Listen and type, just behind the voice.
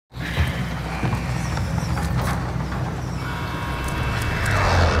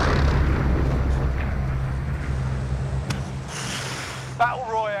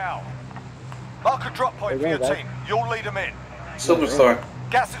point for your team. You'll lead them in. Superstar.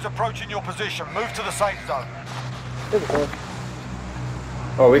 Gas is approaching your position. Move to the safe zone.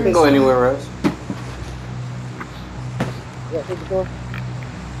 Oh, we can go anywhere, Rose. Yeah, take the door.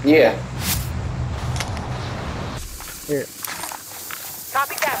 Yeah. Here.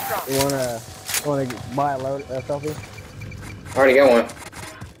 Copy gas drop. You wanna buy a load selfie? I already got one.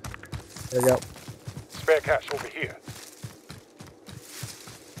 There you go. Spare cash over here.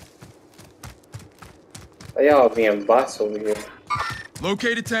 Why y'all being bots over here?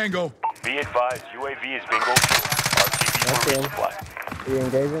 Located Tango. Be advised, UAV is bingo. That's RTB him. supply. You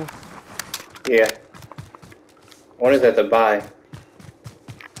engaging? Yeah. One is at the buy.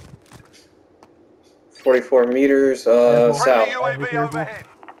 44 meters, Friendly south. UAV overhead.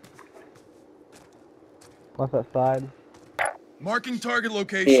 What's that side? Marking target He in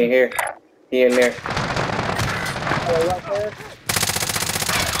location. here. He in there. Oh, right there.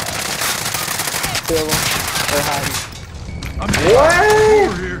 Two of them. They're hiding. I'm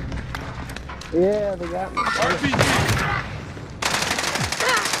What? over here. Yeah, they got me. RPG.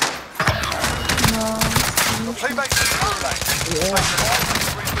 Your teammates in the gulag.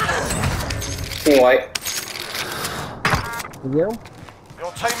 Team white. You get them?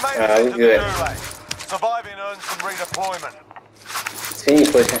 Your teammate we is into the good. gulag. Surviving earns some redeployment.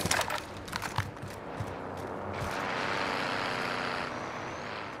 Team pushing.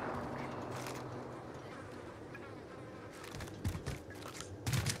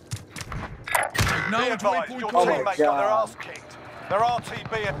 Be Acknowledge advised, waypoint your code. teammates got their ass kicked. Their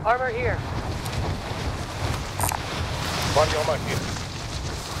RTB and... Armor here. Body armor here.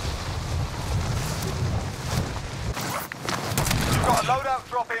 You've got a loadout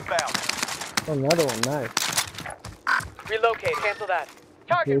drop inbound. Another one, nice. Relocate. Cancel that.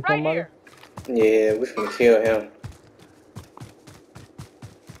 Target Here's right somebody. here. Yeah, we finna kill him.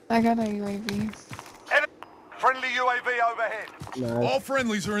 I got a UAV. Friendly UAV overhead. Nice. All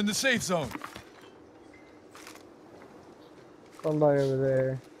friendlies are in the safe zone. Somebody over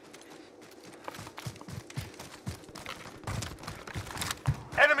there.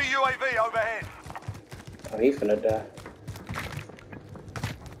 Enemy UAV overhead. Oh, he finna die.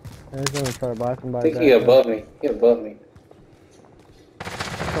 I was gonna try to buy I somebody. think he above me. He above me.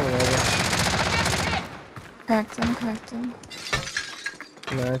 Coming over. Cracked him, cracked him.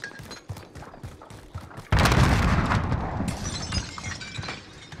 Nice.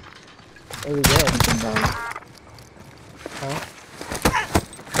 Where'd he go? Huh?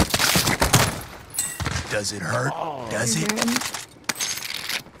 Does it hurt? Does it?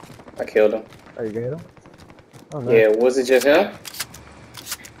 I killed him. Are you good? Oh, nice. Yeah, was it just him?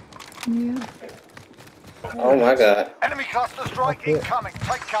 Yeah. Oh my god. Enemy cluster strike That's it. incoming.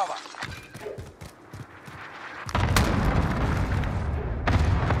 Take cover.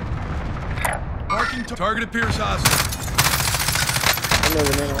 Marking target appears hostile. I'm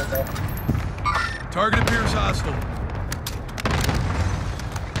moving in like that. Target appears hostile.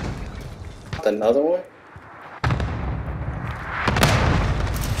 Another one?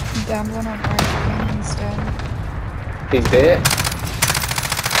 Down one on our instead. He's dead?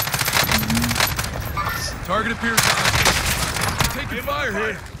 Target appears hostile. Taking fire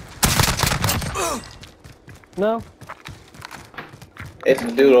here. No? It's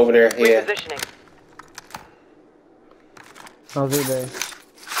the dude over there. Yeah. Repositioning. How's he day?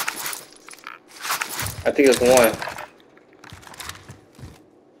 I think it's one.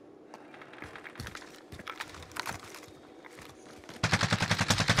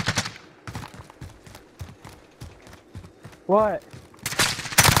 What?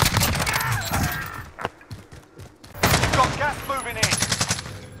 Got gas moving in.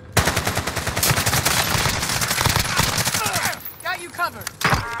 Got you covered.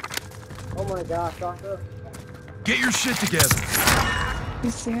 Oh my gosh, doctor. Get your shit together. You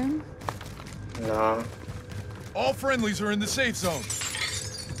see him? Nah. All friendlies are in the safe zone.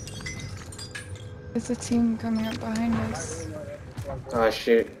 There's a team coming up behind us. Oh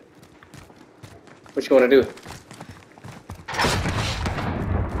shit. What you wanna do?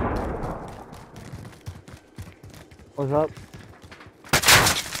 What's up?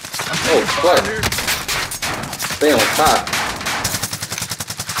 Oh, what? Here. Stay on top.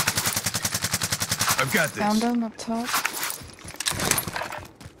 I've got Found this. him up top.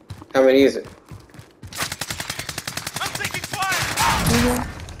 How many is it? I'm taking fire. Here.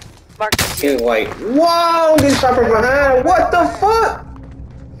 Mark. Team white. Whoa! I'm getting shot from behind. What the fuck?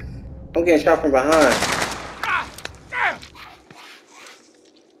 I'm getting shot from behind.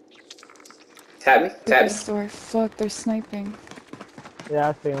 Tap me. Tap me. This door. Fuck, they're sniping. Yeah,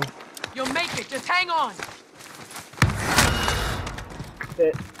 I see him. You'll make it. Just hang on.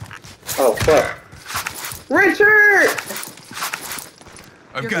 Hit. Oh fuck. Richard!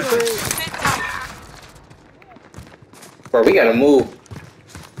 I've You're got good. this. Sit tight. Bro, we gotta move.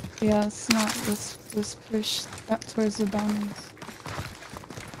 Yeah, it's not. Let's push up towards the bounties.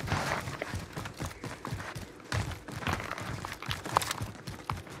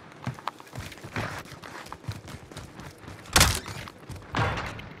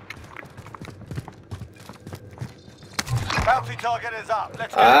 Bounty target is up.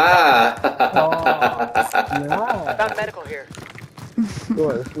 Let's get No. Found medical here.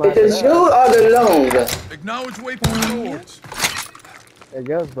 Good. It is you all alone. Acknowledge waypoint coordinates. It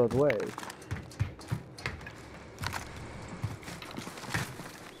goes both ways.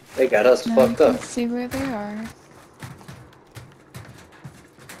 They got us Now fucked you up. can see where they are.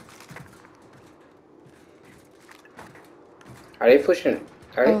 Are they pushing?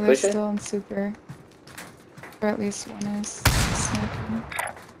 Are they Oh, they're pushing? still in super. Or at least one is sniping.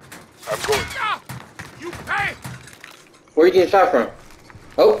 I'm going. You pay! Where you getting shot from?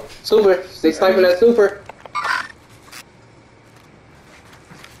 Oh, super. They sniping at super.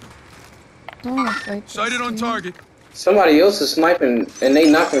 Don't wanna fight this, Sighted on dude. target. Somebody else is sniping and they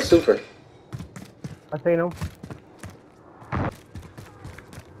knocking super. I seen him.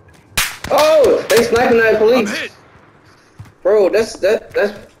 Oh, they sniping at I'm police. hit. Bro, that's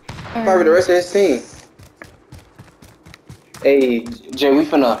probably the rest of his team. Hey, Jay, we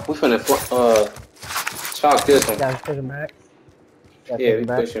finna chalk this one. Guys pushing back. Guys Yeah, we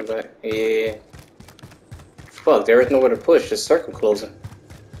pushing back. Yeah. Fuck, there is nowhere to push. The circle closing.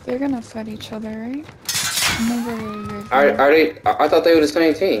 They're gonna fight each other, right? Remember where you're Are they? I thought they were the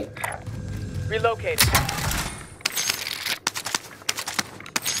same team. Relocated.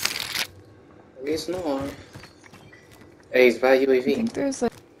 At least no. Hey, it's by I UAV. think there's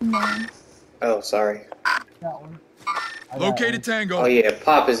like no. Oh, sorry. That one. I got Located Tango. Oh yeah,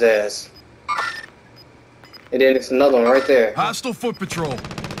 pop his ass. And then it's another one right there. Hostile foot patrol.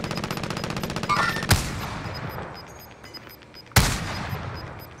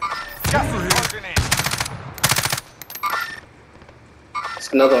 gas is closing in. It's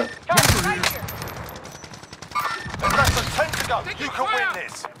another one. There's less than 10 to go. You can win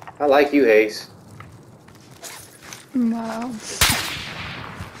this. I like you, Hayes. Wow.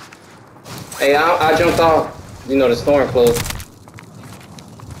 Hey, I jumped off. You know the storm closed.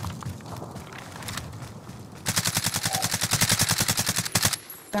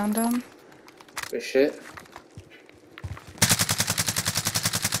 Down, down. Good shit.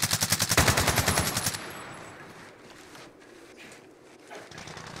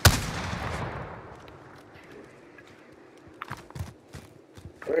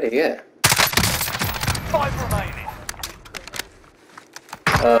 Where they at? 5 remaining.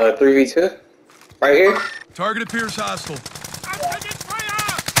 3v2? Right here? Target appears hostile.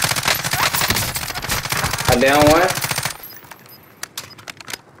 I down one.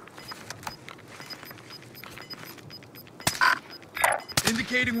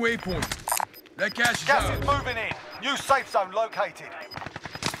 Indicating waypoint. That cash is Gas out. is moving in. New safe zone located.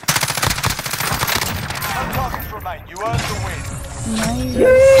 No targets remain. You earned the win. Nice.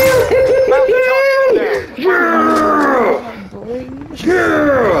 Bounty target is down. Boy.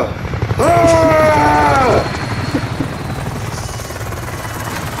 Yeah! Ah!